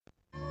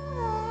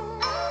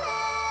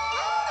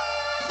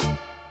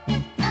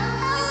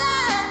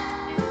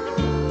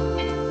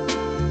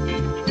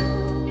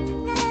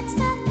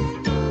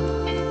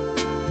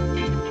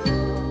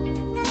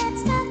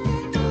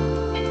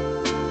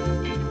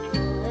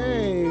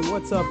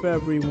What's up,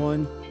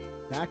 everyone?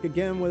 Back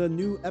again with a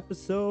new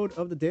episode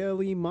of the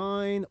Daily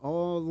Mind,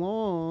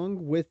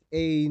 along with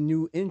a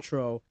new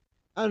intro.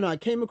 I don't know. I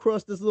came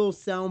across this little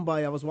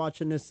soundbite. I was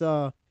watching this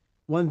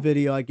one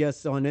video, I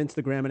guess, on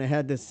Instagram, and it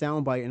had this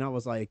soundbite, and I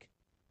was like,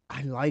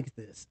 I like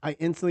this. I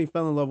instantly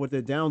fell in love with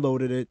it,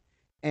 downloaded it,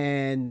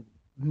 and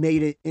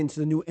made it into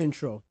the new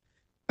intro.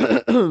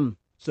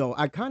 So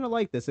I kind of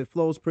like this. It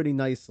flows pretty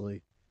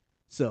nicely.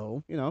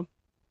 So,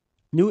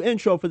 new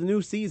intro for the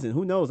new season.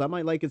 Who knows? I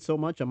might like it so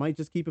much, I might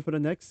just keep it for the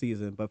next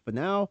season. But for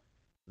now,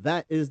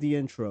 that is the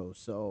intro.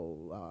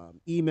 So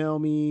email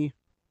me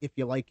if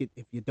you like it.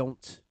 If you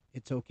don't,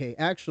 it's okay.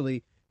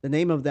 Actually, the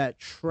name of that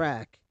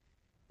track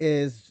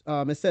is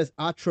it says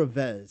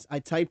Atravez. I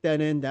typed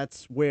that in.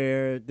 That's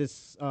where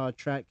this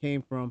track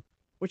came from,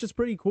 which is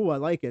pretty cool. I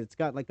like it. It's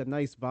got like a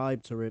nice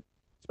vibe to it,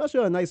 especially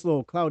on a nice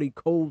little cloudy,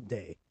 cold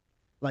day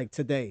like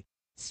today.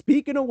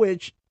 Speaking of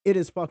which, it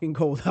is fucking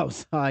cold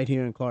outside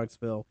here in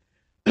Clarksville.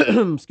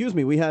 Excuse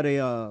me, we had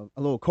a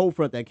little cold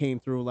front that came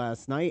through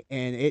last night,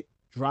 and it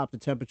dropped the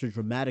temperature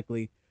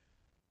dramatically.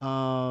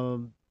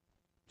 Um,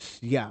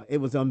 yeah, it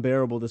was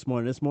unbearable this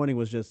morning. This morning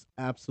was just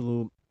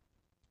absolute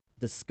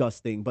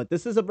disgusting. But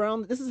this is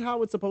around. This is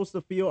how it's supposed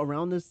to feel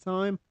around this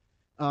time.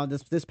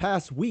 This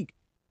past week,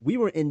 we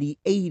were in the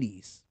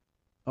 80s.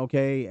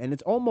 Okay, and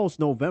it's almost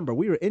November.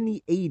 We were in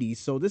the 80s,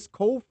 so this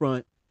cold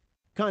front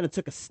kind of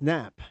took a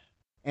snap,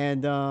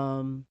 and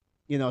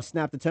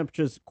snapped the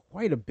temperatures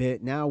quite a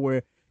bit. Now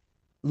we're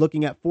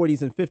looking at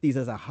 40s and 50s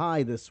as a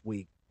high this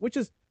week, which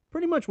is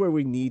pretty much where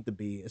we need to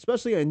be,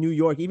 especially in New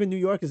York. Even New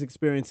York is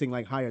experiencing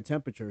like higher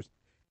temperatures.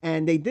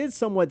 And they did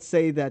somewhat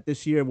say that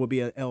this year will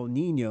be an El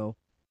Nino,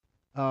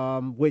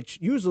 which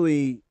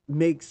usually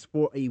makes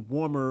for a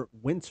warmer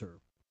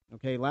winter.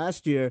 Okay,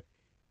 last year,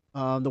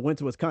 the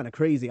winter was kind of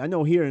crazy. I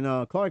know here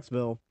in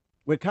Clarksville,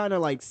 we're kind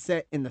of like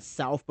set in the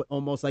South, but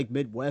almost like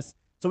Midwest.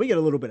 So we get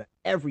a little bit of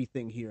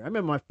everything here. I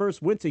remember my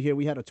first winter here,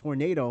 we had a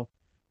tornado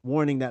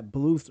warning that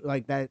blew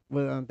like that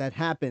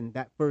happened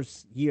that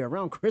first year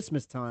around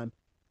Christmas time.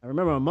 I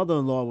remember my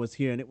mother-in-law was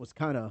here, and it was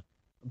kind of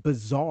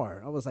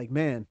bizarre. I was like,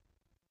 man,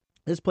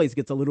 this place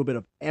gets a little bit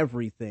of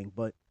everything,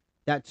 but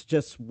that's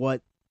just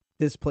what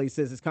this place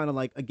is. It's kind of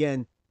like,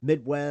 again,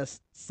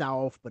 Midwest,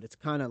 South, but it's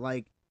kind of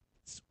like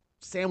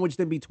sandwiched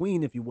in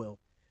between, if you will.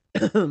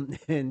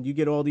 And you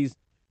get all these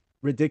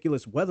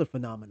ridiculous weather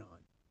phenomenon.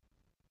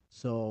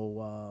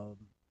 So,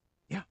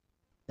 yeah,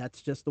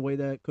 that's just the way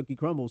that cookie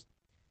crumbles.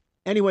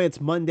 Anyway, it's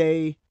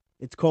Monday.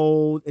 It's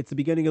cold. It's the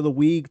beginning of the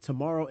week.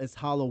 Tomorrow is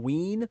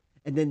Halloween,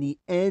 and then the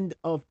end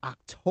of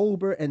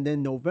October, and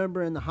then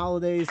November and the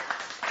holidays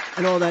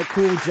and all that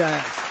cool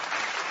jazz.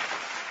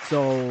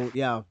 So,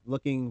 yeah,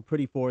 looking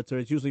pretty forward to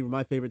it. It's usually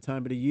my favorite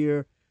time of the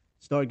year.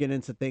 Start getting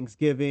into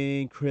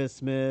Thanksgiving,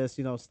 Christmas,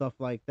 stuff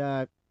like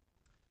that.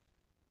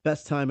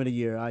 Best time of the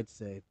year, I'd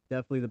say.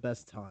 Definitely the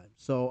best time.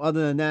 So,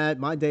 other than that,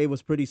 my day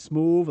was pretty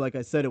smooth. Like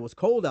I said, it was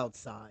cold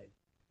outside.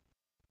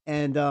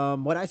 And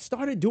what I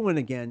started doing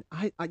again,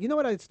 you know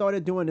what I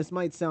started doing? This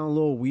might sound a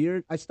little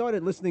weird. I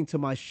started listening to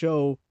my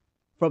show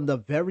from the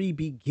very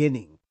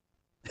beginning.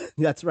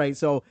 That's right.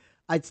 So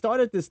I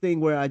started this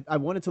thing where I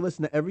wanted to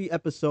listen to every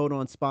episode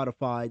on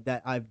Spotify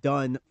that I've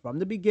done from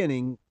the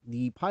beginning,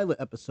 the pilot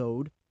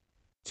episode,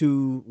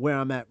 to where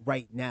I'm at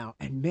right now.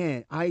 And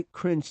man, I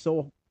kind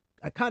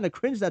of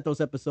cringed at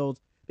those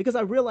episodes because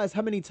I realized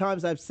how many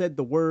times I've said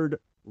the word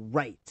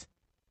right.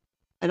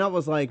 And I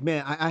was like,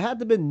 man, I had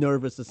to have been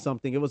nervous or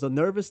something. It was a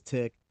nervous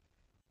tick.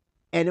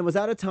 And it was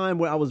at a time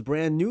where I was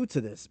brand new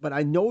to this. But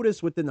I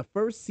noticed within the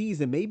first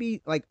season,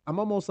 maybe like I'm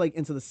almost like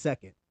into the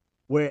second,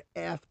 where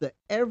after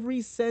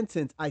every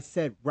sentence I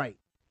said right.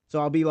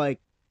 So I'll be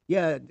like,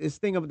 yeah, this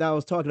thing that I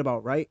was talking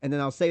about, right? And then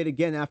I'll say it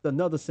again after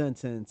another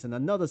sentence and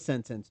another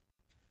sentence.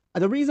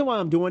 And the reason why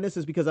I'm doing this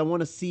is because I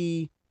want to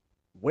see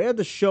where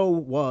the show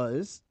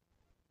was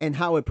and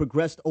how it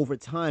progressed over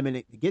time. And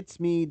it gets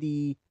me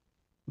the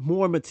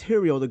more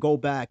material to go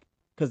back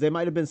because there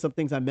might have been some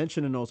things I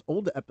mentioned in those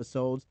older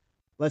episodes.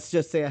 Let's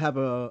just say I have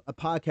a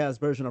podcast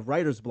version of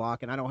Writer's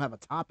Block and I don't have a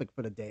topic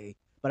for the day,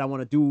 but I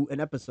want to do an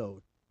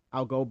episode.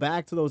 I'll go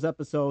back to those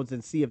episodes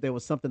and see if there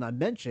was something I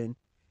mentioned,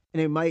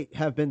 and it might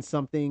have been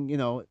something,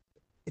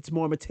 it's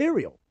more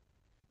material.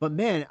 But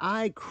man,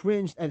 I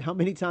cringed at how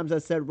many times I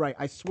said right.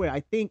 I swear, I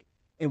think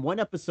in one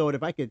episode,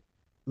 if I could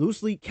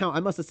loosely count,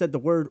 I must have said the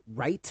word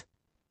right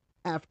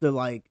after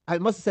I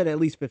must have said it at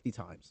least 50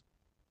 times.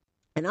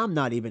 And I'm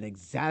not even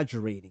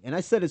exaggerating. And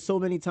I said it so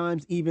many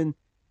times, even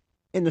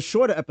in the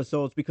shorter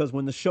episodes, because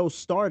when the show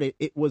started,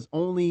 it was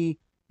only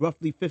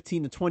roughly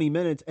 15 to 20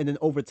 minutes. And then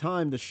over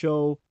time, the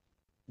show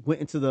went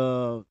into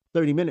the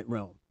 30-minute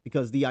realm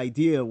because the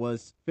idea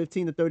was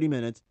 15 to 30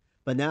 minutes.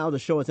 But now the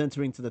show is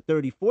entering to the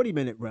 30,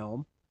 40-minute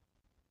realm,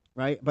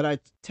 right? But I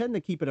tend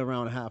to keep it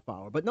around a half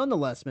hour. But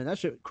nonetheless, man, that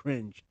shit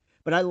cringe.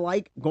 But I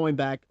like going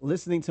back,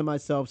 listening to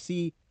myself,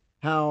 see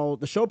how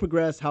the show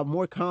progressed, how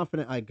more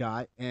confident I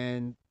got,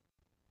 and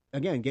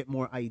again, get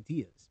more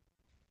ideas.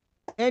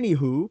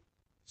 Anywho,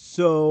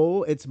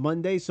 so it's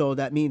Monday, so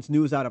that means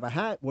news out of a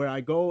hat, where I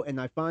go and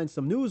I find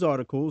some news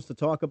articles to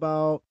talk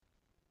about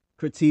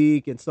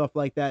critique and stuff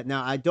like that.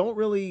 Now, I don't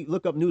really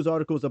look up news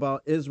articles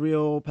about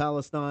Israel,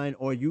 Palestine,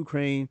 or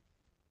Ukraine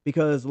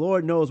because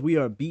Lord knows we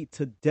are beat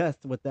to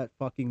death with that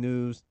fucking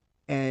news,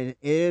 and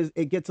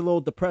it gets a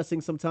little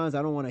depressing sometimes.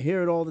 I don't want to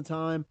hear it all the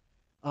time,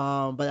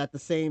 but at the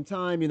same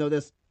time,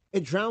 this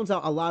it drowns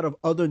out a lot of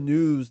other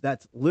news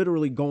that's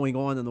literally going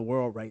on in the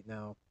world right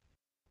now,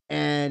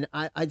 and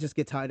I just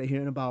get tired of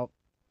hearing about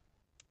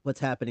what's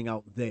happening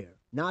out there.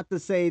 Not to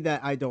say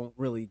that I don't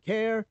really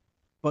care,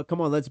 but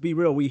come on, let's be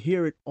real. We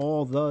hear it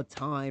all the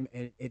time,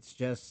 and it's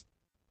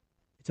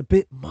a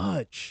bit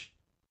much.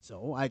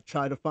 So I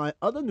try to find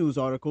other news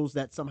articles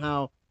that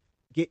somehow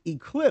get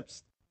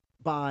eclipsed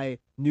by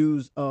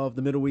news of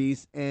the Middle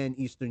East and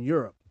Eastern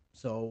Europe.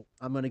 So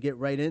I'm going to get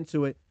right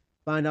into it,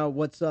 find out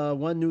what's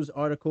one news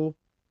article.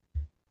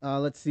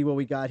 Let's see what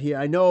we got here.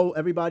 I know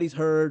everybody's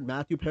heard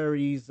Matthew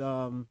Perry's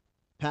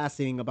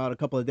passing about a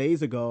couple of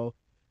days ago.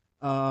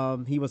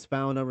 He was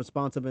found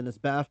unresponsive in his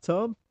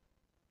bathtub,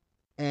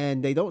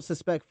 and they don't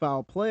suspect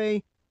foul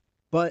play,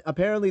 but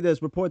apparently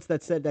there's reports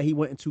that said that he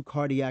went into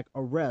cardiac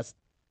arrest.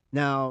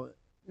 Now,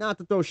 not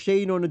to throw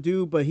shade on the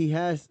dude, but he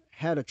has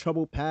had a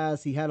troubled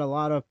past. He had a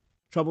lot of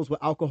troubles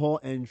with alcohol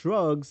and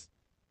drugs.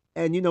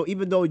 And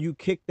even though you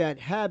kick that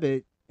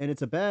habit and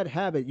it's a bad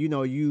habit,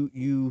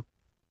 you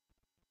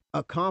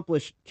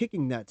accomplish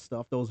kicking that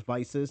stuff, those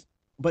vices,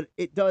 but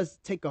it does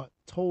take a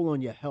toll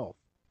on your health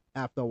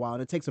after a while,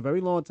 and it takes a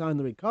very long time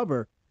to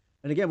recover.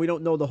 And again, we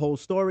don't know the whole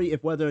story,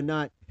 if whether or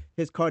not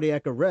his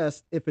cardiac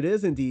arrest, if it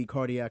is indeed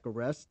cardiac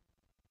arrest,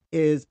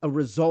 is a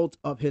result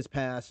of his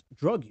past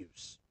drug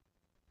use.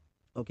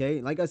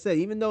 Okay, like I said,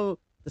 even though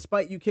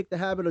despite you kick the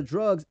habit of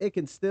drugs, it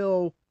can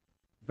still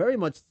very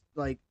much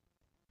like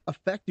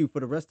affect you for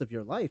the rest of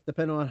your life,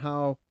 depending on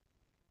how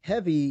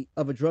heavy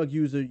of a drug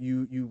user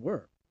you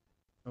were.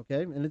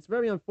 Okay, and it's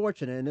very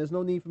unfortunate, and there's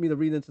no need for me to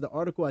read into the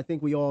article. I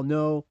think we all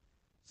know.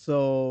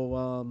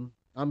 So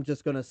I'm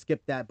just gonna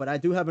skip that. But I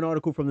do have an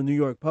article from the New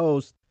York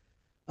Post.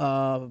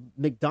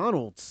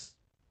 McDonald's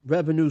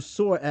revenues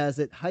soar as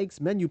it hikes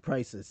menu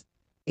prices.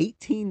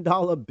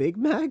 $18 Big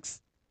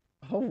Macs?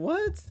 Oh,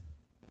 what?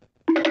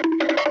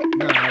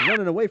 Nah, I'm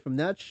running away from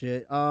that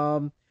shit.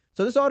 So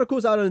this article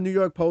is out of the New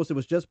York Post. It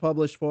was just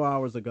published 4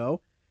 hours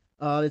ago.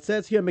 It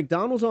says here,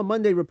 McDonald's on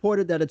Monday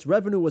reported that its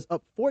revenue was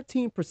up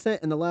 14%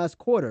 in the last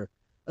quarter.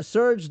 A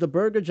surge, the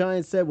burger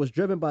giant said, was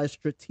driven by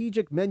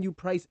strategic menu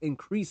price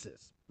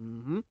increases.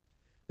 The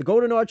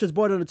Golden Arches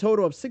brought in a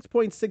total of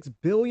 $6.6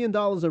 billion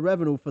of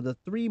revenue for the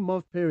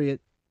 3-month period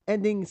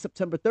ending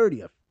September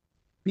 30th,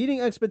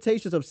 beating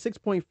expectations of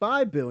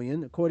 $6.5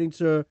 billion, according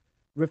to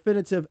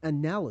Refinitiv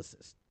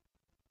Analysis.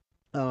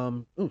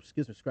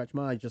 Excuse me, scratch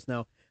my eye just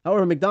now.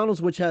 However,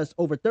 McDonald's, which has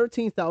over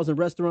 13,000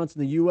 restaurants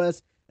in the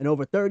U.S. and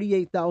over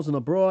 38,000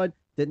 abroad,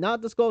 did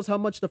not disclose how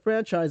much the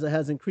franchisor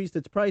has increased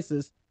its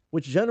prices,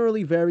 which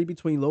generally vary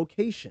between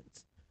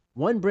locations.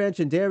 One branch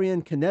in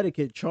Darien,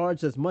 Connecticut,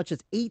 charged as much as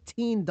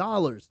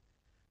 $18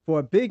 for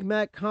a Big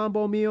Mac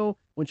combo meal,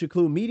 which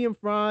include medium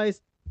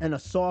fries and a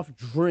soft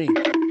drink.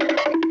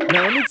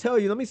 Now,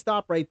 let me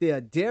stop right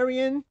there.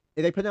 Darien,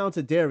 they pronounce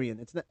it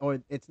Darien. Or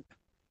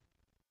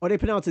they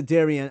pronounce it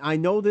Darien. I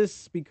know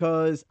this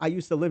because I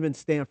used to live in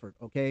Stamford,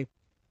 okay?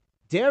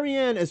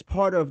 Darien is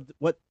part of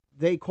what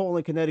they call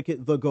in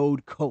Connecticut the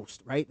Gold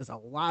Coast, right? There's a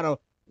lot of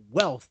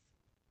wealth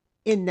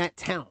in that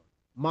town.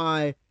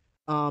 My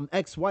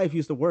ex-wife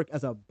used to work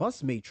as a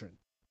bus matron,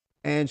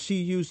 and she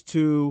used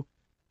to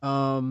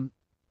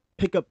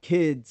pick up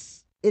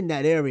kids in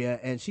that area,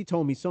 and she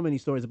told me so many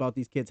stories about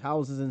these kids'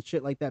 houses and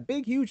shit like that.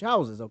 Big, huge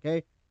houses,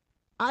 okay?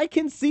 I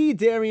can see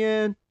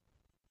Darien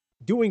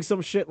doing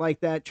some shit like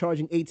that,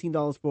 charging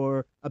 $18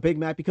 for a Big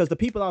Mac, because the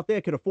people out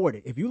there could afford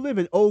it. If you live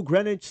in Old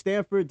Greenwich,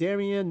 Stamford,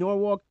 Darien,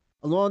 Norwalk,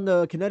 along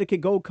the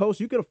Connecticut Gold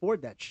Coast, you could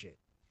afford that shit.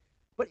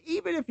 But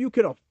even if you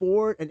could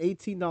afford an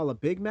 $18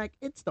 Big Mac,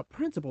 it's the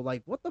principle.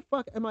 Like, what the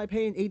fuck am I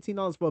paying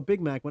 $18 for a Big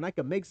Mac when I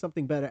can make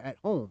something better at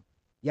home?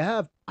 You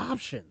have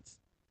options,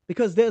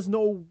 because there's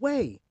no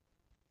way.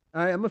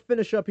 All right, I'm going to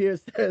finish up here.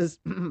 It says,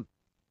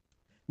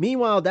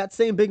 meanwhile, that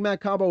same Big Mac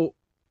combo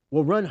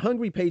will run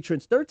hungry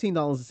patrons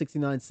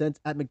 $13.69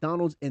 at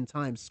McDonald's in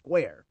Times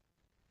Square.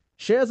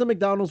 Shares of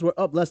McDonald's were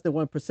up less than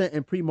 1%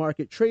 in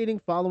pre-market trading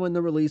following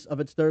the release of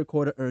its third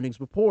quarter earnings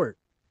report.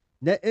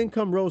 Net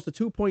income rose to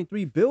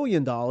 $2.3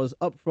 billion,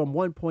 up from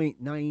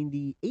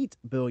 $1.98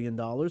 billion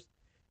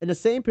in the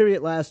same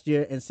period last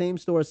year, and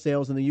same-store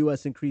sales in the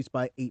U.S. increased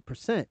by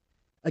 8%,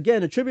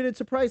 again attributed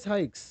to price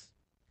hikes.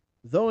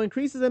 Though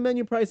increases in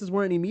menu prices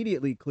weren't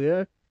immediately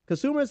clear,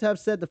 consumers have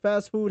said the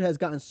fast food has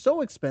gotten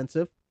so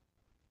expensive,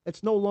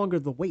 it's no longer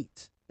the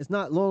wait. It's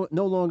no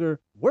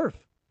longer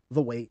worth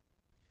the wait.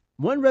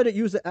 One Reddit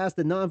user asked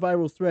the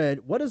non-viral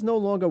thread, what is no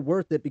longer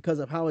worth it because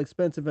of how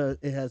expensive it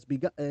has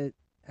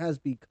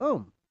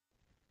become?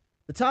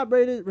 The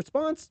top-rated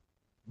response,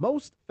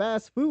 most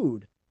fast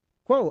food.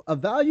 Quote, a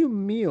value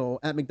meal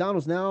at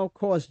McDonald's now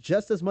costs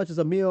just as much as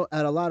a meal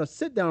at a lot of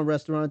sit-down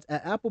restaurants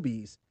at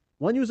Applebee's.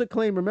 One user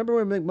claimed,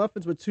 remember when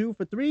McMuffins were $2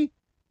 for $3?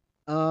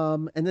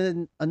 And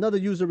then another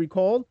user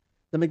recalled,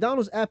 The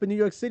McDonald's app in New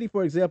York City,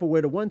 for example,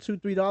 where the $1,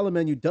 $2, $3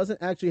 menu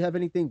doesn't actually have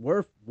anything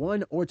worth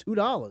 $1 or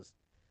 $2.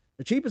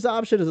 The cheapest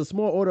option is a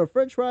small order of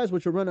French fries,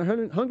 which will run a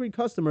hungry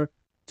customer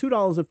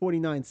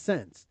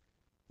 $2.49.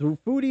 The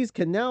foodies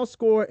can now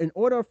score an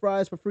order of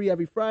fries for free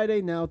every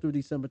Friday now through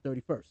December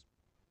 31st.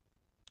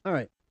 All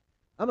right,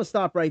 I'm gonna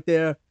stop right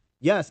there.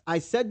 Yes, I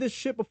said this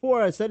shit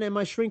before. I said it in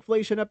my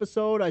shrinkflation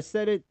episode. I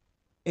said it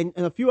in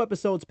a few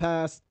episodes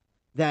past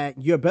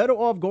that you're better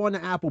off going to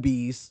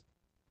Applebee's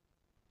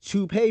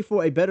to pay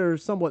for a better,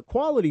 somewhat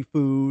quality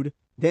food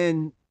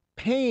than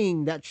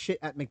paying that shit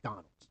at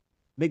McDonald's.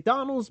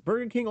 McDonald's,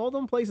 Burger King, all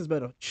them places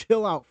better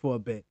chill out for a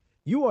bit.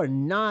 You are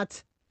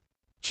not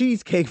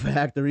Cheesecake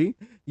Factory.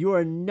 You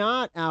are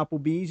not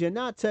Applebee's. You're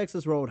not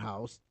Texas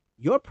Roadhouse.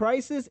 Your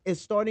prices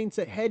is starting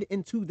to head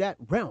into that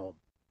realm.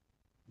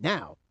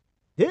 Now,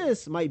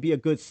 this might be a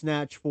good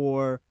snatch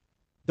for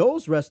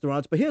those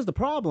restaurants, but here's the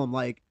problem.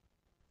 Like,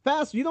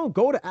 you don't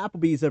go to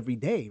Applebee's every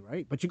day,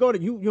 right? But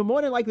you're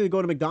more than likely to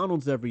go to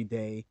McDonald's every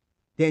day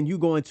than you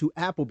going to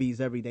Applebee's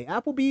every day.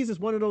 Applebee's is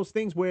one of those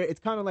things where it's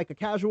kind of like a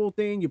casual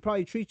thing. You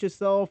probably treat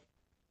yourself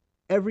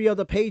every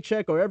other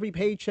paycheck or every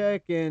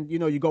paycheck, and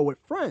you go with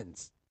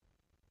friends.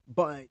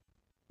 But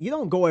you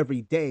don't go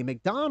every day.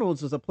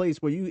 McDonald's is a place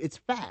where it's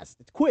fast,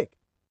 it's quick.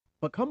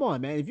 But come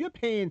on, man, if you're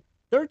paying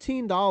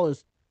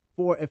 $13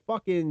 for a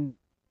fucking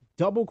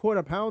double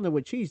quarter pounder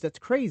with cheese, that's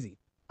crazy.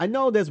 I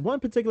know there's one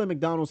particular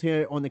McDonald's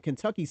here on the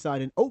Kentucky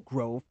side in Oak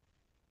Grove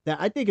that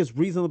I think is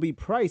reasonably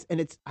priced,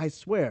 and I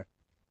swear,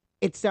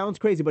 it sounds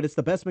crazy, but it's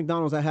the best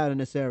McDonald's I had in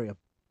this area.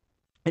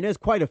 And there's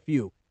quite a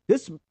few.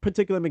 This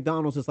particular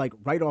McDonald's is like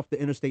right off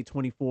the Interstate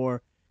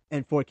 24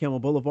 and Fort Campbell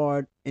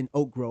Boulevard in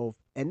Oak Grove,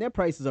 and their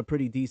prices are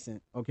pretty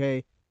decent,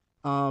 okay?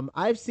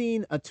 I've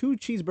seen a 2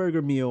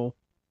 cheeseburger meal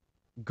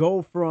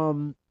go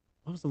from,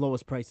 what was the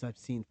lowest price I've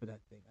seen for that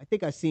thing? I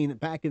think I've seen it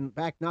back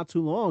not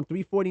too long,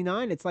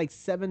 $3.49. It's like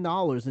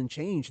 $7 and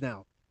change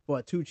now for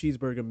a 2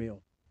 cheeseburger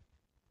meal.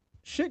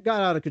 Shit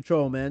got out of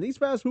control, man. These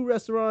fast food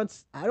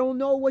restaurants, I don't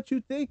know what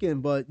you're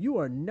thinking, but you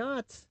are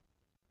not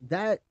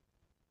that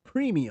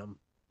premium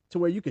to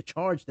where you could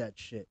charge that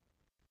shit.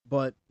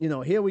 But,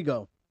 here we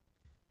go.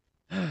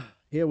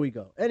 Here we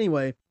go.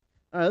 Anyway,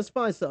 all right, let's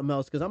find something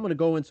else because I'm going to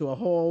go into a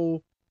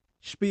whole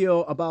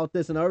spiel about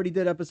this. And I already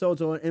did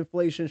episodes on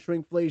inflation,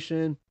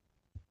 shrinkflation.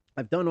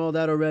 I've done all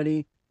that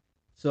already.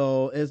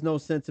 So there's no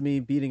sense to me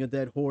beating a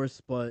dead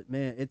horse. But,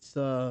 man, it's...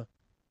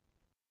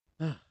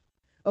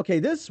 Okay,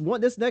 this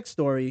next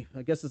story,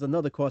 I guess, is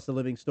another cost of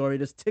living story.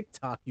 This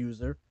TikTok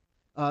user,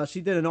 she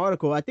did an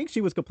article. I think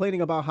she was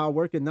complaining about how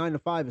working 9 to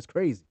 5 is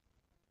crazy.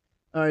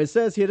 All right, it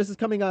says here, this is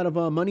coming out of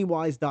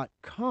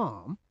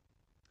moneywise.com.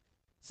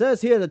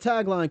 Says here, the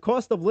tagline,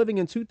 cost of living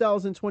in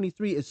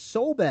 2023 is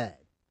so bad.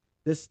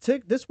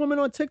 This woman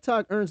on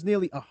TikTok earns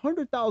nearly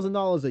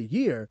 $100,000 a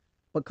year,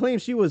 but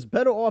claims she was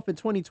better off in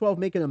 2012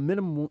 making a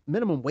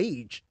minimum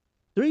wage.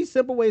 3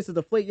 simple ways to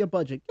deflate your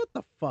budget. Get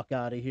the fuck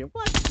out of here.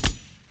 What?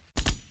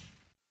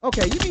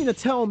 Okay, you mean to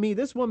tell me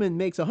this woman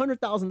makes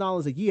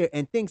 $100,000 a year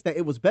and thinks that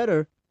it was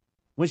better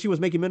when she was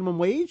making minimum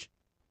wage?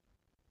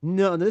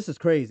 No, this is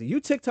crazy. You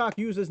TikTok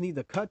users need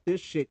to cut this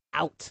shit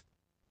out.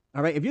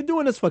 All right, if you're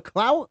doing this for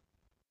clout,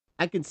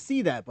 I can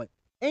see that, but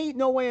ain't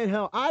no way in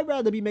hell. I'd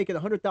rather be making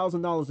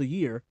 $100,000 a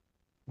year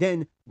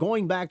than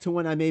going back to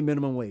when I made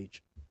minimum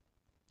wage.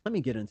 Let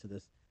me get into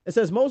this. It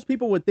says most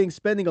people would think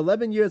spending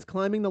 11 years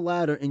climbing the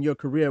ladder in your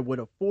career would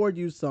afford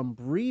you some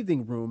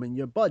breathing room in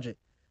your budget.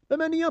 But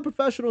many young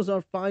professionals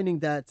are finding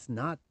that's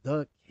not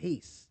the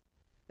case.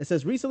 It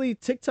says recently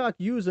TikTok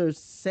user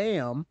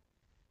Sam,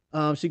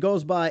 she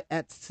goes by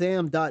at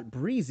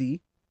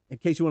sam.breezy. In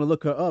case you want to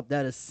look her up,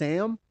 that is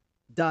sam.breezie,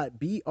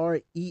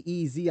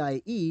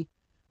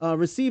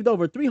 received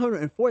over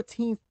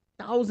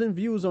 314,000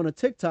 views on a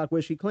TikTok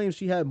where she claims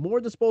she had more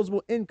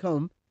disposable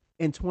income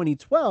in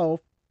 2012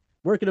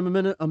 working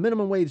a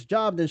minimum wage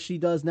job than she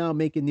does now,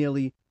 making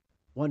nearly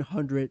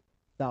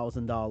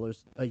 $100,000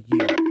 a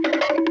year.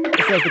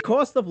 It says the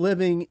cost of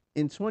living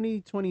in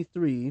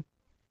 2023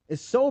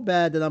 is so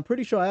bad that I'm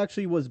pretty sure I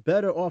actually was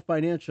better off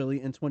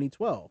financially in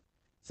 2012,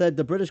 said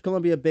the British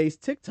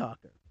Columbia-based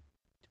TikToker.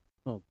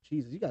 Oh,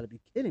 Jesus, you got to be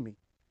kidding me.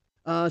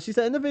 She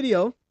said in the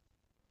video,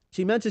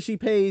 she mentioned she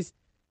pays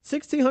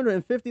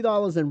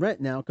 $1,650 in rent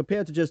now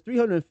compared to just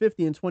 $350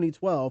 in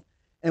 2012.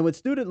 And with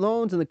student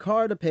loans and the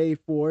car to pay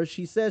for,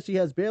 she says she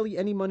has barely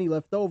any money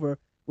left over,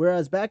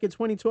 whereas back in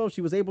 2012,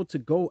 she was able to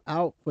go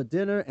out for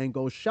dinner and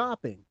go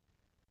shopping.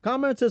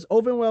 Commenters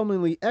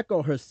overwhelmingly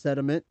echo her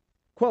sentiment.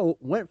 Quote,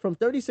 went from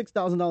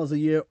 $36,000 a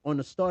year on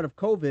the start of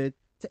COVID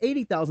to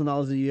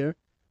 $80,000 a year.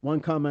 One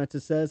commenter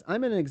says,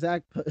 I'm in an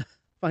exact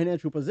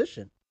financial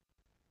position.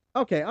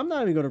 Okay, I'm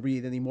not even going to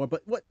read anymore,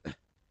 but what?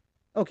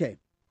 Okay,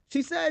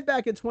 she said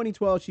back in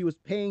 2012, she was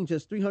paying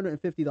just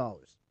 $350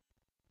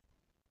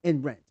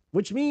 in rent,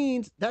 which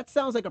means that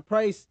sounds like a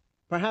price.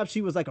 Perhaps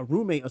she was like a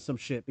roommate or some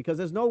shit, because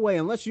there's no way,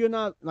 unless you're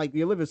not like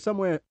you're living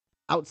somewhere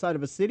outside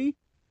of a city,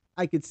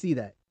 I could see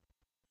that.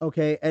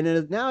 Okay, and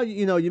then now,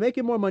 you're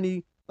making more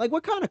money. Like,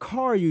 what kind of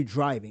car are you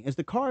driving? Is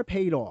the car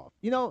paid off?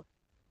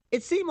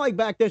 it seemed like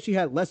back then she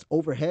had less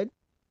overhead,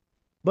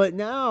 but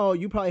now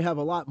you probably have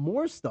a lot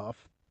more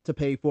stuff to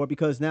pay for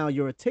because now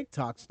you're a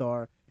TikTok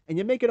star and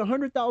you're making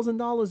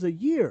 $100,000 a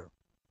year.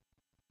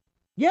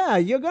 Yeah,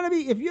 you're gonna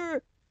be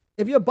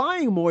if you're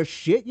buying more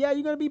shit, yeah,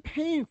 you're gonna be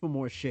paying for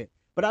more shit.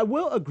 But I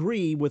will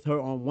agree with her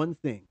on one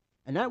thing,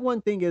 and that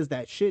one thing is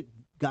that shit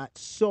got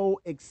so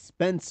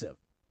expensive.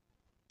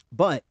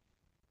 But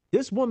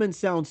this woman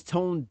sounds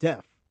tone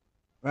deaf,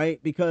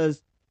 right?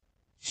 Because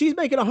she's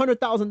making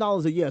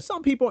 $100,000 a year.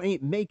 Some people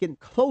ain't making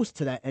close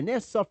to that, and they're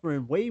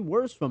suffering way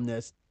worse from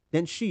this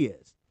than she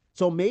is.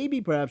 So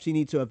maybe perhaps she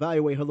needs to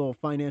evaluate her little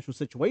financial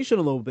situation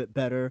a little bit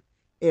better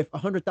if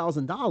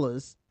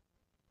 $100,000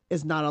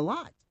 is not a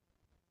lot.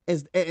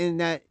 Is and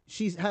that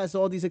she has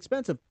all these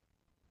expensive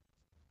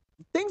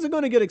things are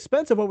going to get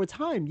expensive over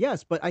time,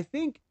 yes, but I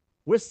think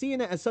we're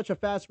seeing it at such a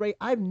fast rate.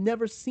 I've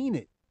never seen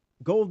it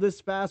go this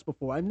fast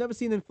before. I've never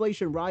seen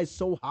inflation rise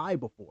so high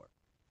before.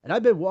 And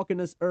I've been walking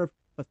this earth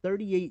for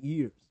 38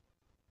 years.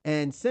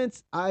 And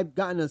since I've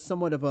gotten a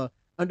somewhat of a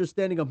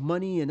understanding of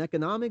money and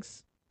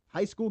economics,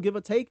 high school give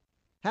or take,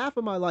 half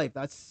of my life,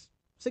 that's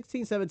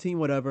 16, 17,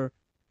 whatever,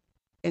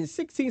 in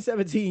 16,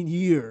 17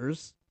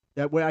 years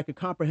that where I could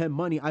comprehend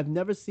money, I've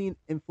never seen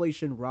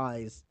inflation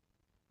rise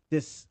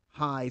this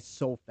high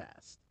so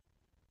fast.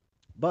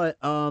 But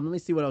let me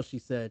see what else she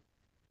said.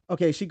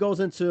 Okay, she goes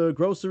into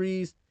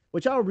groceries,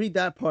 which I'll read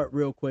that part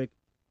real quick.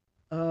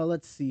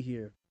 Let's see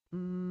here.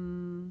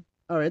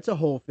 All right, it's a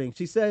whole thing.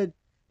 She said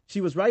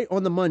she was right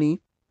on the money.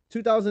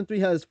 2003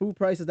 has food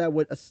prices that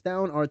would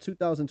astound our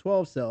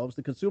 2012 selves.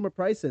 The consumer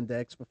price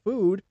index for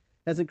food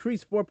has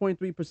increased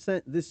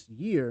 4.3% this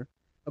year,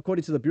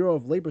 according to the Bureau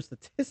of Labor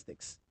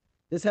Statistics.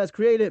 This has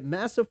created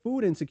massive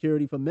food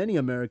insecurity for many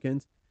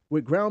Americans,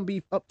 with ground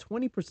beef up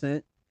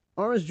 20%,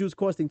 orange juice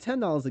costing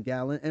 $10 a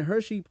gallon, and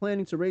Hershey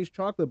planning to raise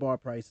chocolate bar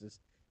prices.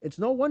 It's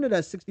no wonder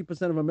that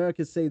 60% of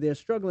Americans say they're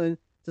struggling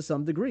to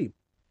some degree.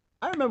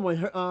 I remember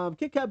when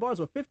Kit Kat bars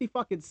were 50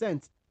 fucking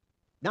cents.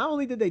 Not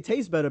only did they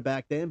taste better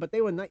back then, but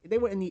they were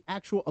in the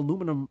actual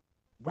aluminum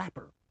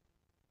wrapper.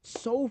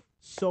 So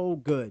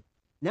good.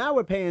 Now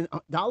we're paying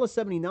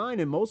 $1.79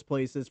 in most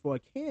places for a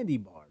candy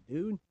bar,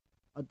 dude.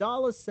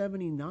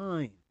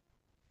 $1.79.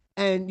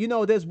 And you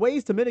know, there's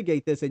ways to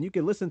mitigate this, and you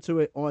can listen to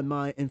it on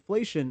my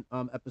inflation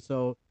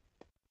episode.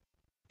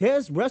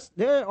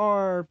 There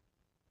are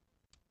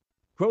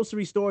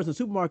grocery stores and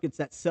supermarkets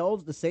that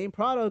sells the same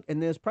product,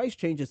 and there's price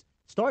changes.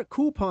 Start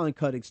coupon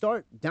cutting.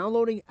 Start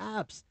downloading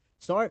apps.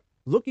 Start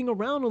looking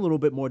around a little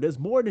bit more. There's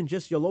more than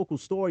just your local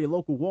store, your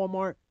local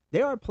Walmart.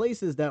 There are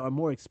places that are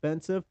more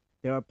expensive.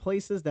 There are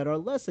places that are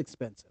less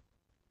expensive.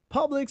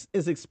 Publix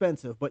is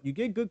expensive, but you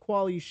get good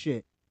quality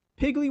shit.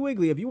 Piggly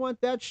Wiggly, if you want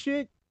that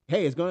shit,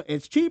 hey,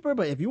 it's cheaper,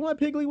 but if you want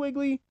Piggly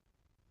Wiggly,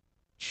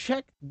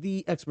 check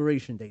the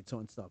expiration dates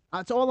on stuff.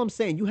 That's all I'm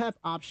saying. You have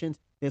options.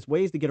 There's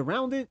ways to get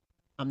around it.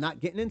 I'm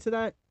not getting into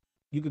that.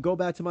 You could go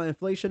back to my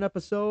inflation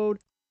episode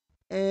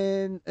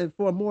and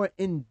for a more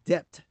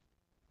in-depth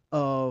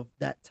of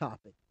that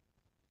topic.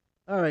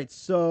 All right,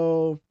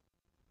 so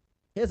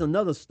here's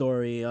another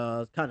story,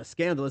 kind of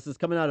scandalous. It's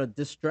coming out of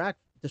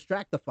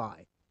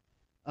Distractify.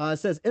 It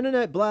says,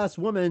 internet blasts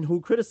woman who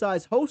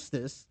criticized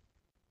hostess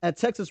at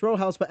Texas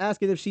Roadhouse for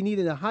asking if she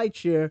needed a high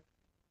chair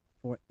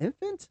for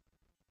infant.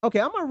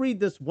 Okay, I'm going to read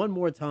this one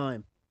more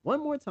time.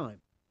 One more time.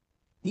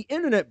 The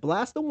internet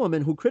blasts a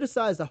woman who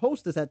criticized the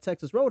hostess at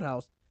Texas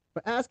Roadhouse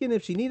for asking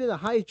if she needed a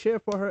high chair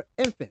for her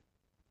infant.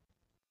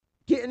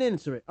 Getting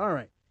into it. All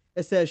right.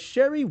 It says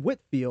Sherry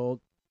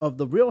Whitfield of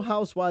the Real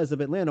Housewives of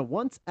Atlanta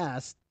once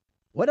asked,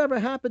 whatever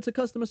happened to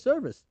customer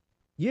service?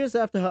 Years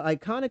after her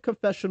iconic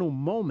confessional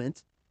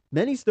moment,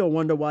 many still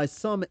wonder why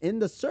some in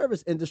the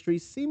service industry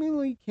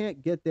seemingly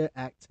can't get their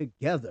act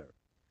together.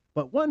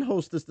 But one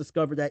hostess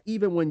discovered that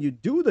even when you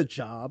do the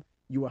job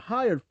you were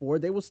hired for,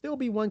 there will still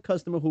be one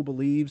customer who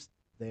believes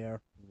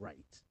they're right.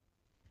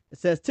 It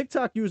says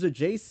TikTok user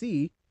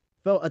JC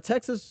felt a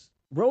Texas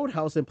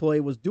Roadhouse employee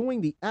was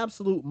doing the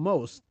absolute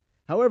most.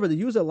 However, the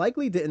user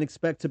likely didn't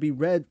expect to be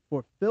read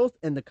for filth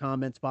in the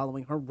comments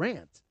following her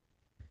rant.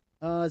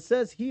 It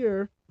says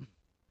here,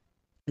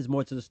 there's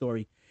more to the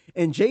story.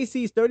 In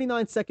JC's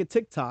 39-second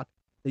TikTok,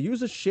 the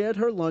user shared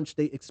her lunch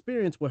date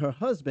experience with her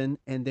husband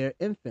and their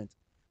infant.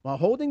 While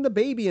holding the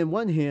baby in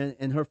one hand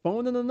and her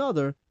phone in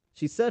another,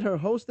 she said her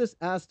hostess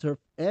asked her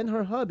and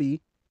her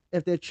hubby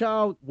if their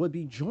child would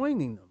be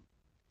joining them.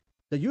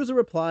 The user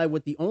replied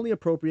with the only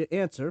appropriate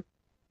answer,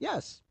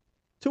 yes,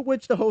 to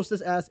which the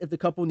hostess asked if the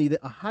couple needed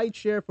a high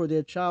chair for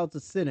their child to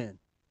sit in.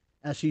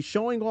 As she's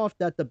showing off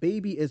that the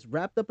baby is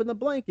wrapped up in a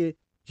blanket,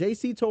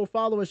 JC told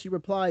followers she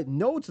replied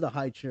no to the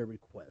high chair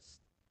request.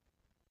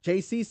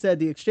 JC said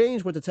the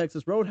exchange with the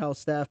Texas Roadhouse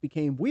staff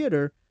became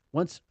weirder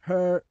once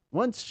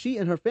she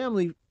and her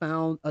family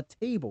found a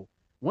table.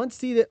 Once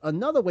seated,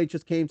 another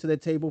waitress came to their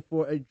table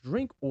for a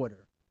drink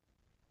order.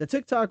 The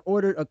TikTok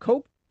ordered a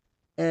Coke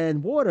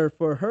and water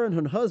for her and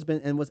her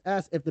husband and was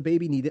asked if the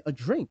baby needed a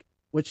drink,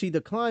 which she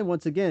declined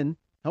once again.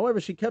 However,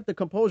 she kept her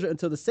composure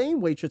until the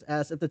same waitress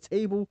asked if the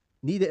table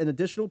needed an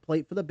additional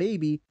plate for the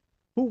baby,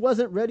 who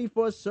wasn't ready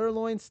for a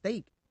sirloin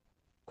steak.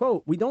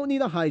 Quote, we don't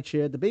need a high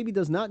chair, the baby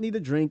does not need a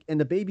drink, and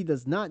the baby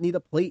does not need a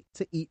plate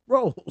to eat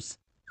rolls.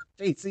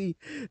 JC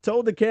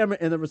told the camera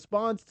in a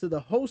response to the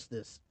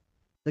hostess.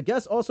 The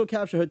guest also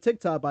captured her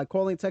TikTok by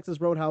calling Texas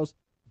Roadhouse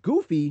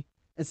goofy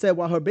and said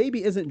while her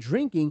baby isn't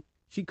drinking,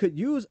 she could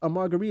use a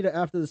margarita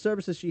after the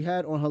services she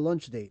had on her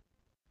lunch date.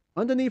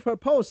 Underneath her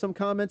post, some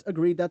comments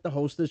agreed that the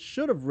hostess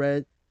should have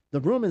read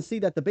the room and see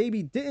that the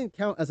baby didn't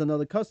count as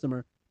another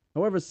customer.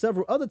 However,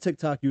 several other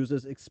TikTok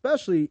users,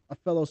 especially a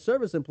fellow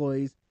service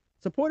employees,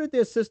 supported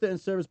their sister in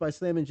service by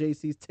slamming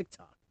JC's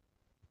TikTok.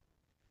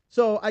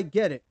 So I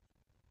get it.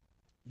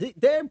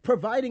 They're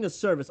providing a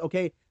service,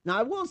 okay? Now,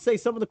 I will say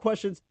some of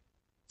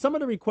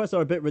the requests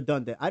are a bit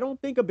redundant. I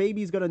don't think a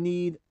baby's going to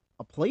need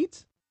a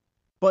plate,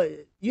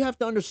 but you have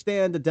to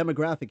understand the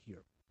demographic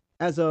here.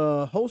 As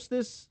a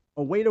hostess,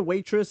 a waiter,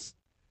 waitress,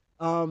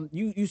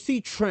 you see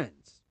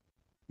trends.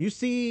 You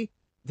see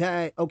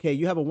that, okay,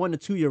 you have a 1 to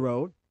 2 year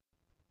old.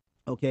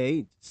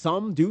 Okay,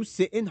 some do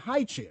sit in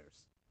high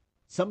chairs.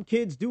 Some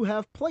kids do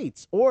have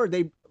plates, or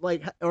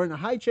or in a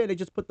high chair, they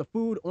just put the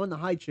food on the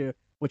high chair,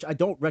 which I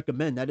don't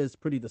recommend. That is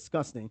pretty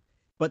disgusting.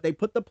 But they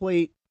put the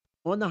plate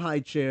on the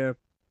high chair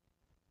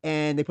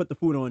and they put the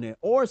food on there.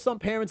 Or some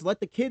parents let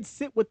the kids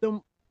sit with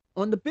them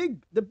on the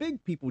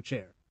big people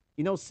chair.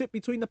 Sit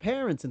between the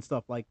parents and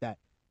stuff like that.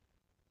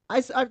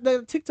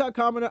 The TikTok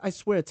commenter, I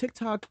swear,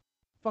 TikTok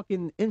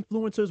fucking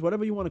influencers,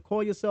 whatever you want to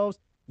call yourselves,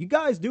 you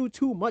guys do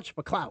too much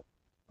for clout,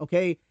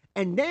 okay?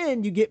 And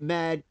then you get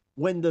mad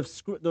when the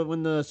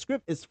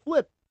script is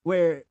flipped,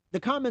 where the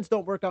comments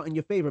don't work out in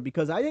your favor,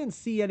 because I didn't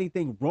see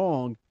anything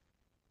wrong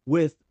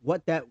with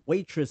what that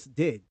waitress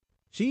did.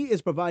 She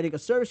is providing a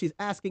service. She's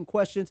asking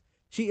questions.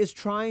 She is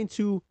trying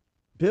to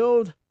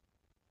build,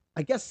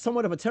 I guess,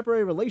 somewhat of a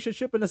temporary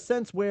relationship in a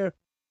sense where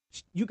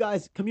you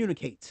guys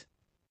communicate.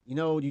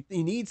 You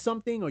need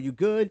something, or you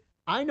good.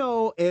 I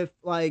know if,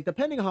 like,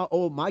 depending on how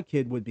old my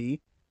kid would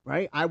be,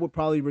 right, I would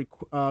probably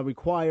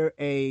require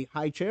a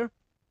high chair.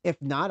 If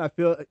not, I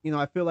feel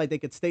like they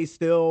could stay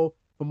still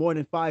for more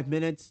than 5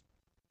 minutes.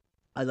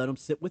 I let them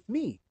sit with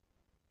me.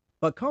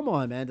 But come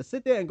on, man, to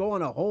sit there and go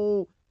on a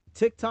whole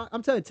TikTok,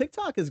 I'm telling you,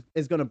 TikTok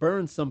is gonna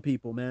burn some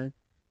people, man.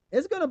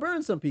 It's gonna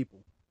burn some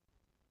people.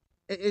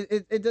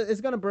 It's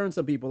gonna burn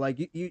some people.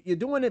 Like you're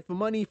doing it for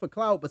money, for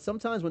clout, but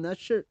sometimes when that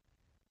shit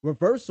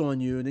reverse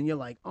on you, then you're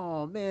like,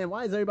 oh man,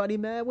 why is everybody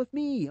mad with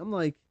me? I'm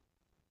like,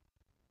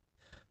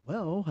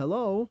 well,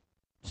 hello.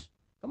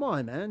 Come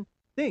on, man.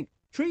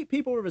 Treat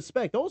people with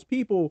respect.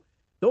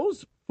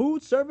 Those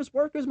food service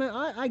workers, man,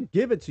 I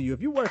give it to you.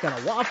 If you work at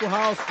a Waffle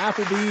House,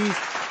 Applebee's,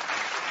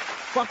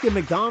 fucking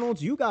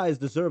McDonald's, you guys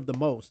deserve the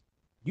most.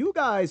 You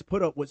guys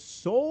put up with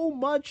so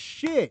much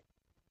shit.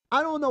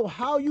 I don't know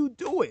how you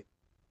do it.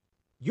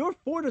 Your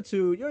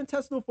fortitude, your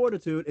intestinal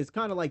fortitude is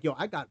kind of like, yo,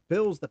 I got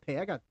bills to pay.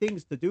 I got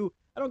things to do.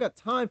 I don't got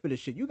time for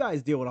this shit. You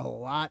guys deal with a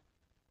lot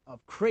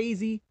of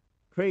crazy,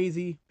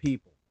 crazy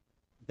people.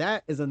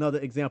 That is another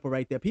example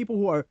right there. People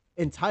who are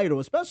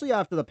entitled, especially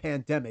after the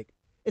pandemic.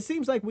 It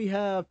seems like we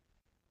have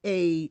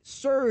a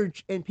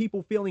surge in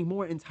people feeling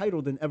more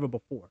entitled than ever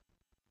before.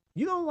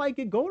 You don't like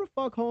it? Go to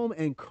fuck home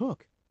and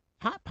cook.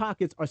 Hot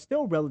Pockets are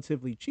still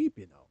relatively cheap,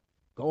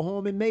 Go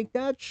home and make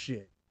that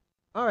shit.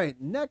 All right,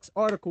 next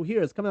article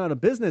here is coming out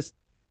of business.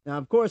 Now,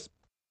 of course,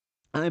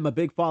 I'm a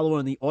big follower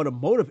in the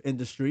automotive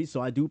industry,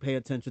 so I do pay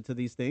attention to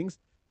these things.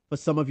 For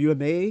some of you, it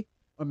may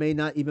or may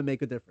not even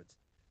make a difference.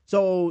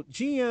 So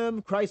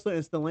GM, Chrysler,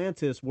 and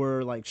Stellantis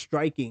were like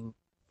striking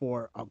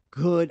for a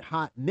good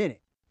hot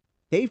minute.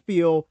 They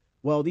feel,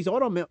 well, the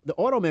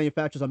auto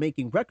manufacturers are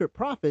making record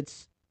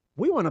profits.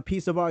 We want a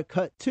piece of our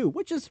cut too,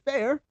 which is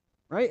fair,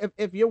 right?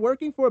 If you're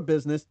working for a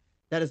business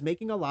that is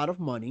making a lot of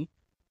money,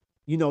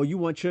 you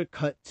want your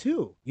cut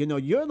too.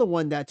 You're the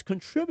one that's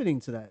contributing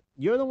to that.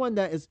 You're the one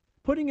that is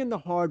putting in the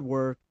hard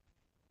work,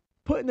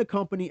 putting the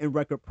company in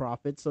record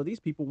profits. So these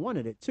people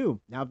wanted it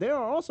too. Now, there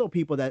are also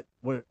people that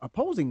were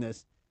opposing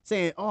this,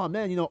 saying, oh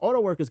man,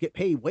 auto workers get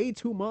paid way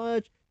too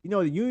much. The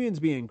union's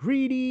being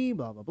greedy,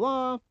 blah, blah,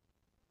 blah.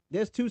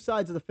 There's two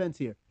sides of the fence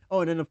here. Oh,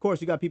 and then of course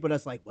you got people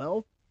that's like,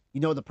 well,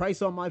 the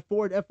price on my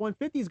Ford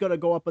F-150 is going to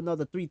go up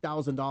another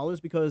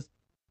 $3,000 because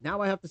now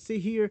I have to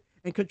sit here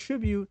and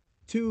contribute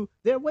to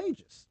their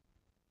wages.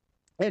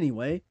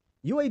 Anyway,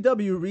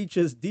 UAW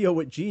reaches deal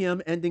with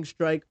GM ending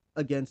strike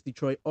against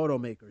Detroit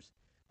automakers.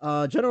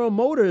 General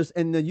Motors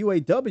and the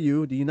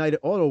UAW, the United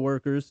Auto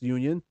Workers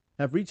Union,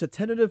 have reached a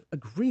tentative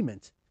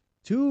agreement.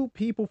 Two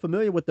people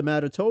familiar with the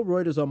matter told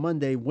Reuters on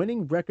Monday,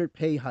 winning record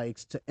pay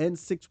hikes to end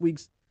 6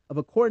 weeks of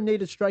a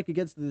coordinated strike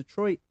against the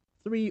Detroit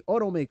 3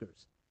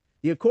 automakers.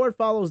 The accord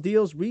follows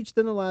deals reached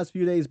in the last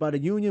few days by the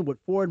union with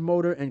Ford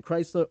Motor and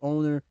Chrysler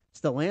owner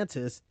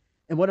Stellantis,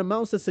 and what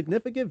amounts to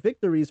significant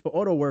victories for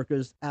auto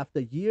workers after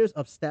years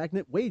of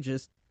stagnant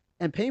wages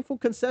and painful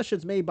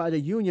concessions made by the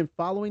union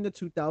following the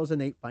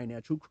 2008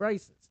 financial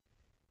crisis.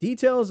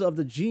 Details of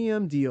the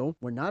GM deal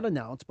were not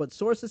announced, but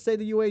sources say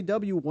the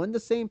UAW won the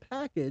same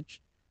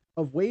package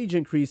of wage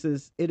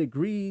increases it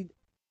agreed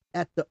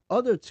at the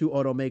other two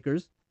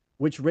automakers,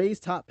 which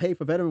raised top pay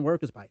for veteran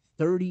workers by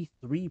 33%.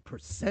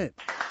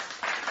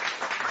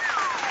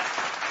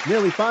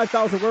 Nearly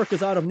 5,000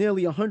 workers out of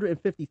nearly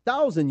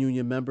 150,000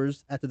 union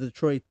members at the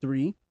Detroit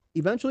 3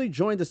 eventually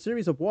joined a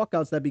series of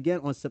walkouts that began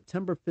on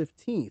September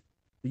 15th.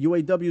 The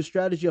UAW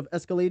strategy of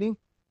escalating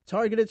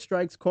targeted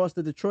strikes cost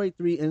the Detroit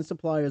 3 and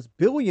suppliers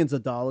billions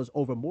of dollars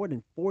over more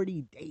than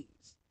 40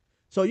 days.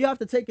 So you have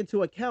to take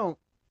into account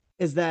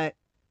is that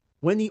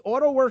when the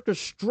auto workers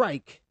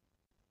strike,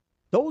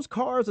 those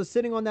cars are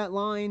sitting on that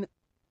line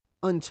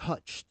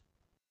untouched.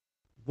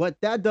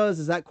 What that does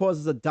is that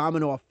causes a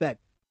domino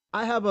effect.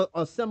 I have an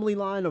assembly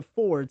line of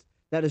Fords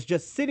that is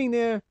just sitting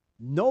there.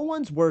 No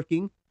one's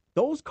working.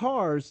 Those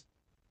cars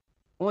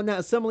on that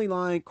assembly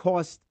line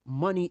cost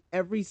money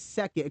every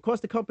second. It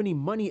costs the company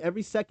money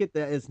every second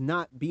that is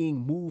not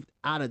being moved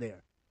out of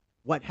there.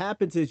 What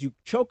happens is you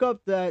choke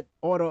up that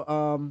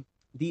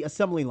the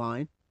assembly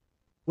line,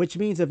 which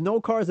means if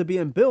no cars are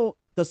being built,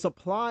 the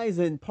supplies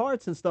and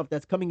parts and stuff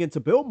that's coming in to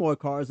build more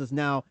cars is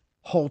now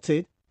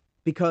halted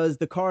because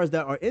the cars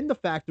that are in the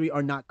factory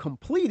are not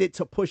completed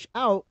to push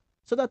out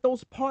so that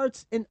those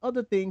parts and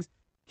other things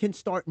can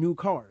start new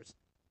cars.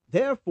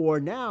 Therefore,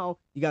 now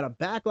you got a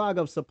backlog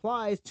of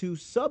supplies to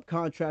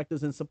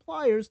subcontractors and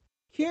suppliers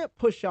can't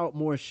push out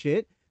more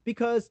shit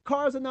because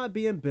cars are not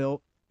being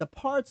built. The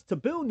parts to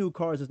build new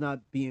cars is not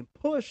being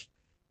pushed,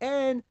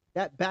 and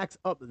that backs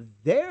up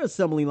their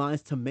assembly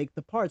lines to make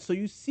the parts. So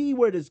you see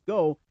where this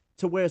go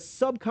to where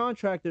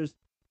subcontractors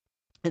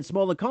and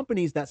smaller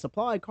companies that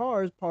supply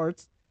cars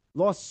parts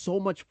lost so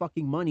much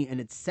fucking money, and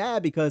it's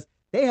sad because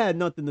they had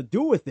nothing to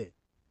do with it,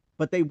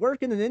 but they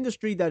work in an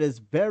industry that is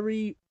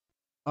very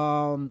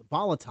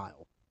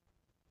volatile.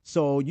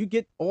 So you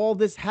get all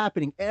this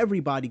happening,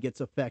 everybody gets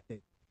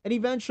affected. And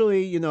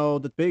eventually, you know,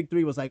 the big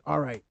three was like, all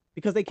right,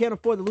 because they can't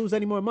afford to lose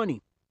any more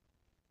money.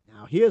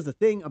 Now, here's the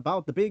thing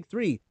about the big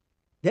three.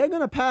 They're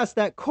going to pass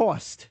that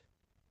cost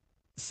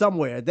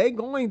somewhere. They're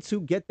going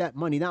to get that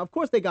money. Now, of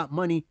course, they got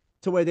money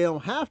to where they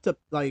don't have to,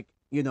 like,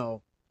 you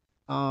know,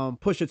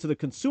 push it to the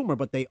consumer,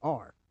 but they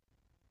are.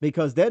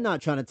 Because they're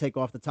not trying to take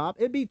off the top.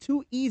 It'd be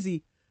too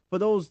easy for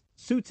those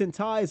suits and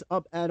ties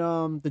up at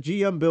the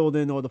GM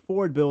building or the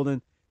Ford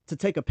building to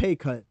take a pay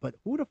cut. But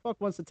who the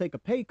fuck wants to take a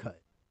pay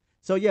cut?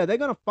 So yeah, they're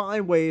going to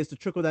find ways to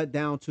trickle that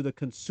down to the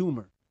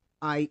consumer,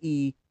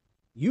 i.e.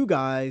 you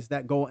guys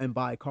that go and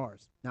buy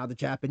cars. Now, the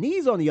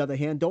Japanese, on the other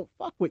hand, don't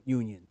fuck with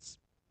unions.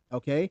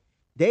 Okay?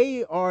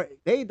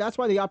 That's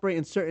why they operate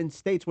in certain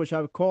states, which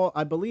I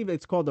believe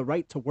it's called the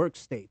right to work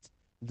states.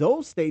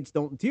 Those states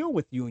don't deal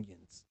with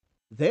unions.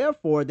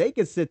 Therefore, they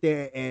can sit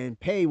there and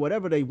pay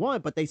whatever they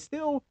want, but they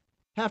still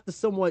have to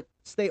somewhat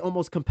stay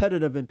almost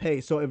competitive in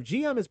pay. So if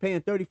GM is paying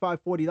 $35,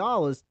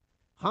 $40,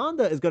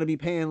 Honda is going to be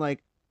paying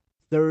like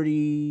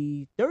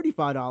 $30,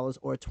 $35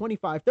 or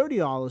 $25,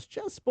 $30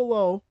 just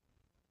below,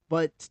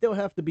 but still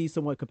have to be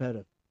somewhat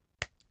competitive.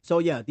 So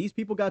yeah, these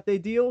people got their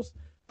deals.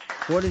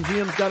 Ford and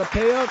GM's got to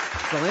pay up.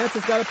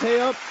 Stellantis got to pay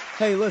up.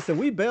 Hey, listen,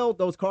 we bailed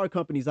those car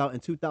companies out in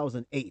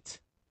 2008.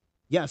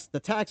 Yes, the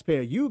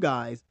taxpayer, you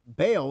guys,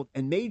 bailed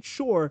and made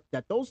sure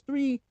that those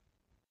three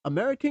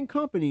American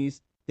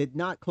companies did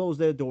not close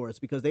their doors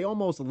because they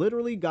almost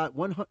literally got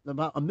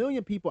about 1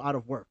 million people out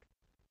of work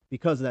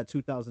because of that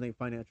 2008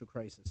 financial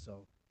crisis.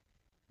 So,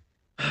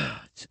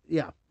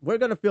 yeah, we're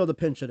going to feel the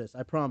pinch of this.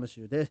 I promise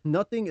you.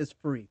 Nothing is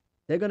free.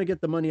 They're going to get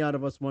the money out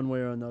of us one way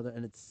or another,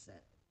 and it's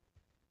sad.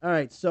 All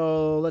right,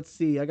 so let's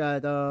see. I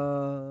got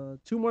 2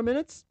 more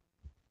minutes.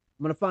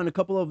 I'm going to find a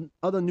couple of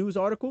other news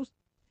articles.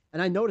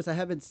 And I noticed I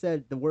haven't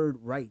said the word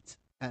right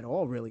at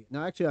all, really.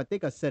 Now, actually, I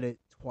think I said it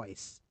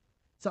twice.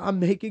 So I'm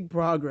making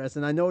progress.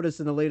 And I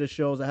noticed in the later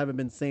shows, I haven't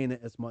been saying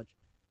it as much.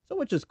 So,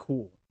 which is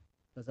cool.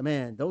 Because,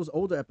 man, those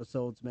older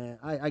episodes, man,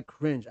 I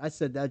cringe. I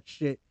said that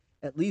shit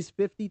at least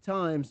 50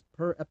 times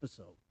per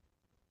episode.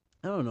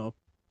 I don't know.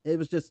 It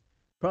was just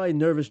probably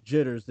nervous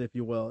jitters, if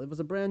you will. It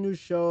was a brand new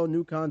show,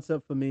 new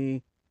concept for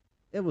me.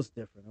 It was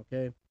different,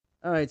 okay?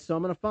 All right, so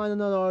I'm going to find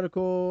another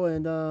article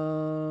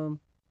and,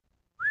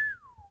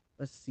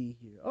 let's see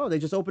here. Oh, they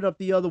just opened up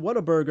the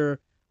Whataburger.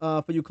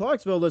 For you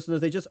Clarksville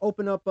listeners, they just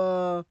opened up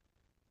the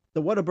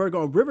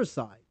Whataburger on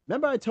Riverside.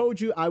 Remember I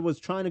told you I was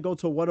trying to go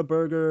to a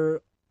Whataburger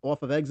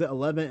off of Exit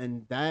 11,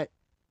 and that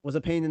was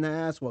a pain in the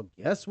ass? Well,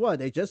 guess what?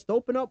 They just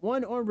opened up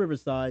one on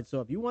Riverside.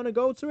 So if you want to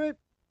go to it,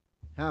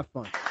 have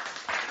fun.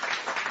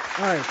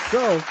 All right,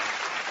 so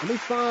let me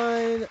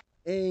find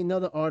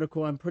another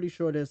article. I'm pretty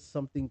sure there's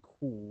something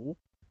cool.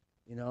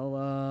 You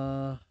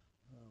know,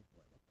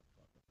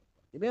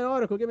 Give me an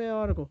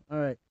article. All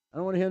right. I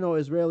don't want to hear no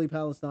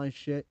Israeli-Palestine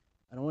shit.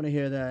 I don't want to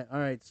hear that. All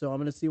right. So I'm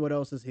going to see what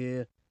else is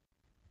here.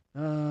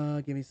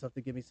 Give me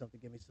something.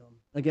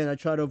 Again, I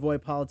try to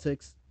avoid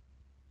politics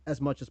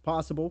as much as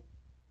possible.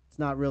 It's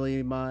not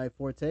really my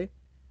forte.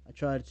 I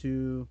try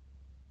to,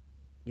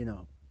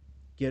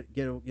 get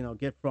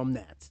from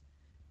that.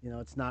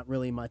 It's not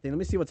really my thing. Let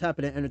me see what's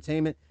happening in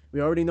entertainment. We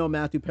already know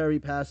Matthew Perry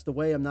passed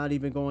away. I'm not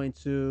even going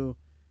to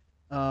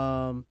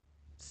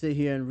sit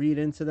here and read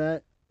into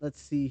that. Let's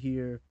see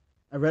here.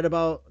 I read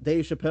about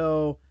Dave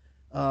Chappelle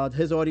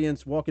His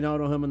audience walking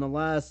out on him in the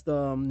last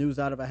News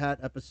Out of a Hat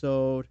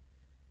episode.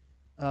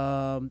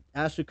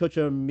 Ashton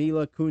Kutcher and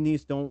Mila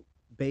Kunis don't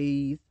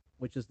bathe,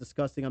 which is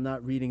disgusting. I'm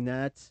not reading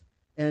that.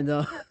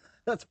 And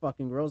that's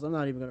fucking gross. I'm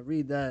not even going to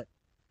read that.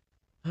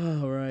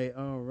 All right,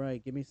 all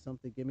right. Give me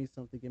something, give me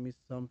something, give me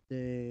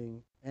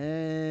something.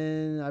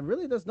 And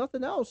there's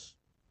nothing else.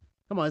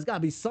 Come on, there's got to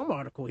be some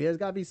article here. There's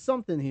got to be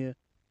something here.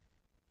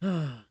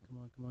 Come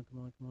on, come on, come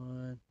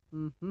on,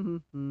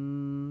 come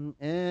on.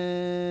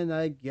 And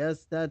I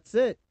guess that's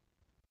it.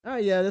 All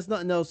right, yeah, there's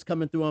nothing else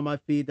coming through on my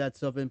feed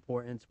that's of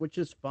importance, which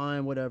is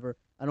fine, whatever.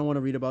 I don't want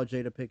to read about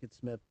Jada Pinkett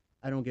Smith.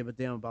 I don't give a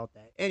damn about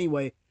that.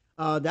 Anyway,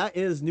 that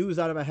is News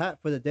Out of a Hat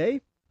for the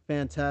day.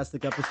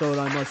 Fantastic episode,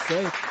 I must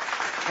say.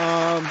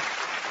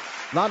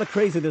 A lot of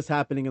craziness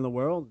happening in the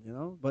world,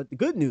 but the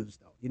good news,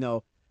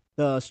 though,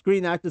 the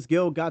Screen Actors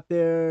Guild got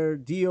their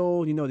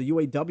deal, the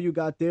UAW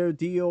got their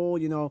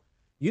deal,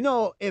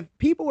 if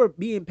people were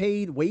being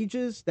paid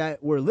wages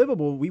that were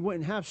livable, we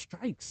wouldn't have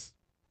strikes.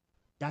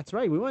 That's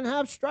right. We wouldn't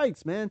have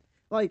strikes, man.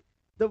 Like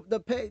the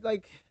pay,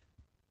 like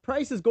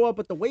prices go up,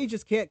 but the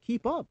wages can't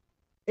keep up.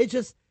 It's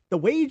just the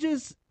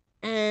wages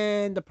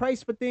and the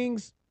price for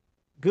things,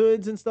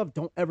 goods and stuff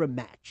don't ever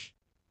match.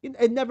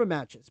 It never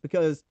matches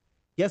because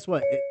guess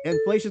what?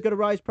 Inflation's gonna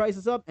rise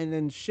prices up, and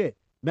then shit.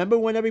 Remember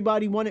when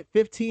everybody wanted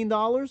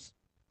 $15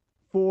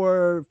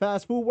 for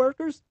fast food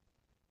workers?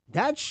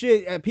 That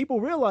shit, and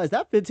people realized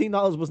that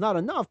 $15 was not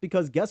enough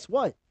because guess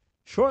what?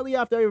 Shortly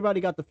after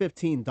everybody got the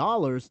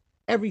 $15,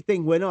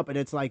 everything went up, and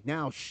it's like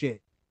now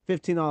shit.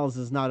 $15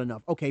 is not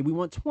enough. Okay, we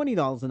want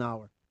 $20 an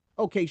hour.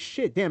 Okay,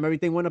 shit, damn,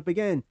 everything went up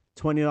again.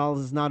 $20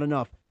 is not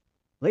enough.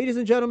 Ladies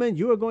and gentlemen,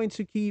 you are going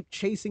to keep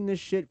chasing this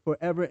shit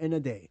forever and a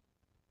day.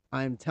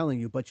 I'm telling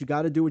you, but you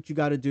got to do what you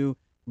got to do.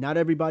 Not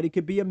everybody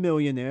could be a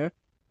millionaire.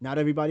 Not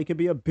everybody could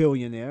be a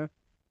billionaire.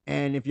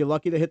 And if you're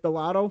lucky to hit the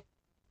lotto,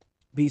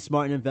 be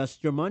smart and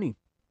invest your money.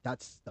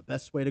 That's the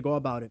best way to go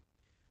about it.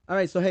 All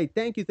right, so hey,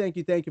 thank you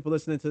for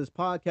listening to this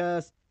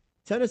podcast.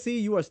 Tennessee,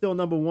 you are still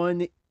number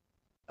one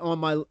on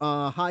my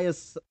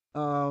highest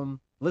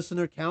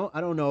listener count.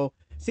 I don't know.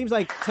 Seems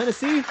like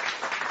Tennessee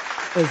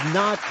is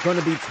not going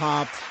to be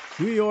topped.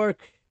 New York,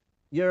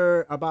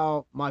 you're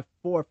about my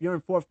fourth. You're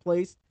in fourth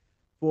place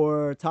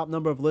for top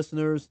number of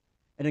listeners.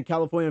 And then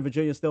California and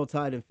Virginia still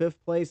tied in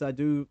fifth place. I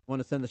do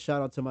want to send a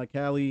shout out to my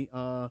Cali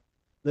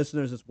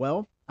listeners as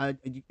well.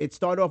 It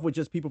started off with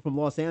just people from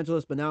Los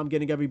Angeles, but now I'm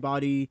getting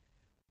everybody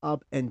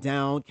up and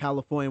down.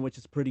 California, which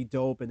is pretty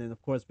dope. And then,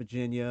 of course,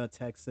 Virginia,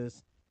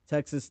 Texas.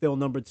 Texas still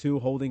number 2,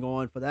 holding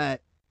on for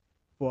that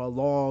for a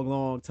long,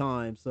 long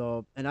time.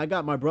 So, and I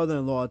got my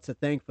brother-in-law to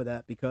thank for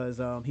that because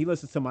he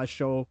listens to my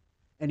show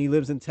and he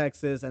lives in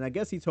Texas. And I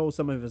guess he told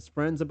some of his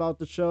friends about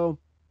the show.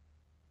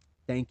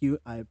 Thank you.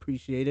 I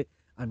appreciate it.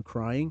 I'm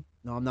crying.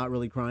 No, I'm not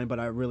really crying, but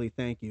I really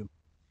thank you.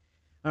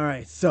 All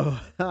right. So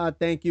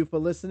thank you for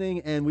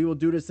listening. And we will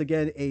do this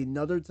again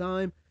another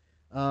time.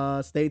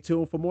 Stay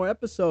tuned for more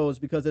episodes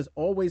because there's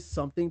always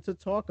something to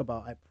talk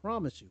about. I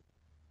promise you.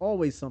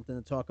 Always something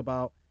to talk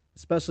about,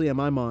 especially in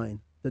my mind.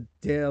 The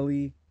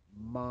Daily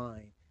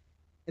Mind.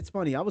 It's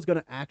funny. I was going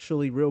to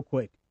actually, real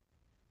quick,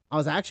 I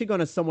was actually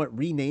going to somewhat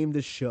rename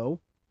the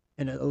show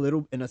in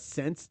a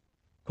sense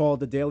called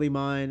The Daily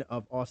Mind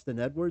of Austin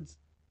Edwards.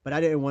 But I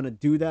didn't want to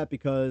do that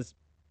because,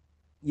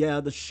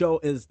 yeah, the show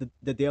is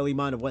the daily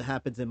mind of what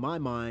happens in my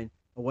mind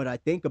or what I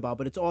think about,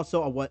 but it's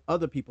also what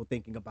other people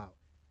thinking about.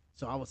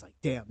 So I was like,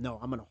 damn, no,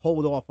 I'm going to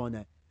hold off on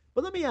that.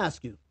 But let me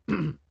ask you,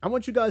 I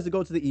want you guys to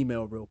go to the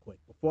email real quick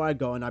before I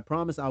go, and I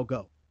promise I'll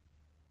go.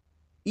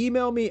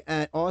 Email me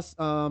at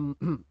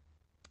the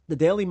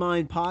Daily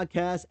Mind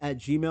Podcast at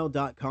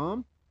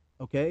gmail.com.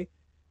 Okay.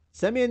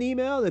 Send me an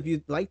email if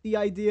you like the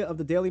idea of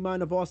the Daily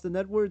Mind of Austin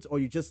Edwards or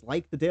you just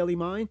like the Daily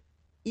Mind.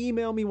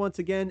 Email me once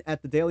again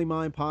at the Daily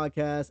Mind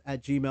Podcast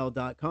at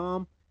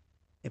gmail.com.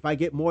 If I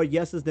get more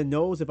yeses than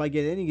nos, if I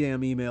get any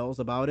damn emails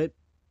about it,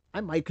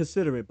 I might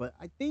consider it. But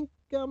I think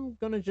I'm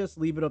going to just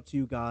leave it up to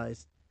you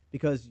guys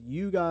because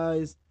you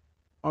guys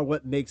are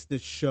what makes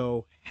this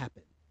show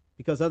happen.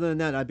 Because other than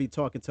that, I'd be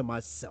talking to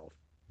myself,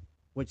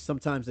 which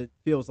sometimes it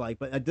feels like.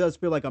 But it does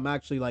feel like I'm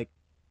actually like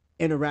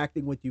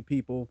interacting with you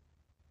people,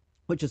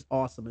 which is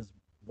awesome, is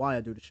why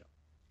I do the show.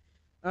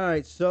 All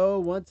right, so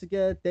once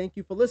again, thank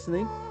you for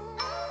listening.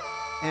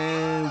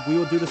 And we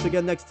will do this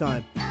again next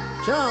time.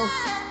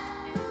 Ciao.